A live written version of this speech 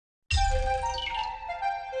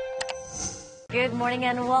Good morning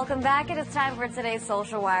and welcome back. It is time for today's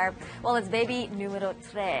Social Wire. Well, it's baby numero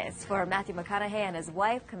tres for Matthew McConaughey and his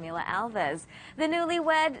wife, Camila Alves. The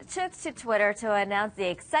newlywed took to Twitter to announce the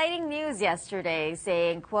exciting news yesterday,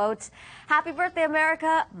 saying, quote, "Happy birthday,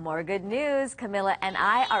 America. More good news. Camila and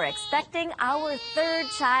I are expecting our third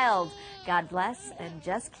child. God bless and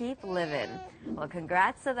just keep living." Well,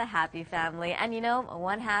 congrats to the happy family. And you know,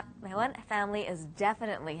 one family is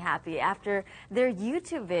definitely happy after their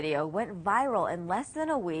YouTube video went viral in less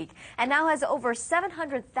than a week and now has over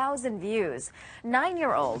 700,000 views.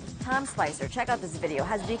 9-year-old Tom Spicer, check out this video,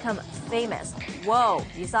 has become famous. Whoa,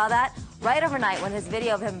 you saw that? Right overnight when his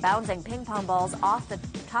video of him bouncing ping pong balls off the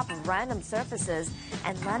top of random surfaces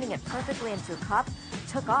and landing it perfectly into a cup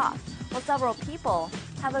took off. Well, several people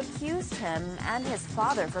have accused him and his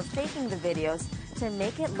father for faking the videos to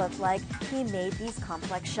make it look like he made these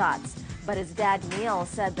complex shots. But his dad, Neil,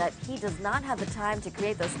 said that he does not have the time to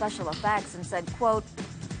create those special effects and said, quote,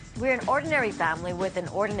 "We're an ordinary family with an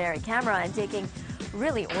ordinary camera and taking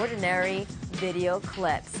really ordinary video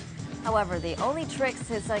clips." However, the only tricks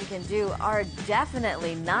his son can do are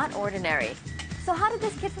definitely not ordinary. So how did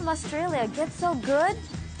this kid from Australia get so good?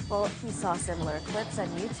 Well, he saw similar clips on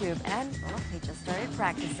YouTube and, well, he just started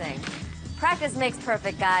practicing. Practice makes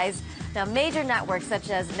perfect, guys. Now, major networks such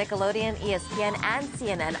as Nickelodeon, ESPN, and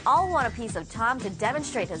CNN all want a piece of Tom to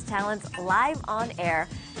demonstrate his talents live on air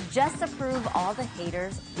just to prove all the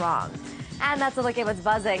haters wrong. And that's a look at what's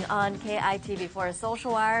buzzing on KITV for a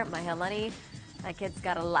Social Wire. My Lenny, that kid's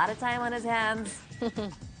got a lot of time on his hands,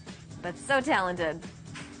 but so talented.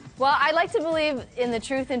 Well, I like to believe in the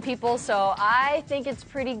truth in people, so I think it's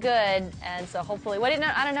pretty good. And so hopefully,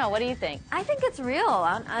 I don't know. What do you think? I think it's real.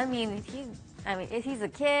 I mean, if he's a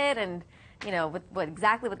kid and, you know,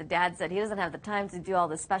 exactly what the dad said, he doesn't have the time to do all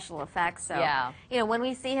the special effects. So, yeah, you know, when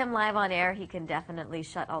we see him live on air, he can definitely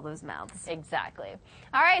shut all those mouths. Exactly.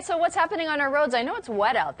 All right, so what's happening on our roads? I know it's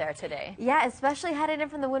wet out there today. Yeah, especially headed in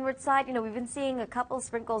from the windward side. You know, we've been seeing a couple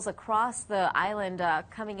sprinkles across the island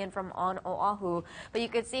coming in from on Oahu. But you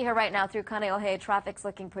can see here right now through Kaneohe, traffic's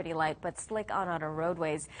looking pretty light, but slick on our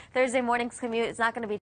roadways. Thursday morning's commute is not going to be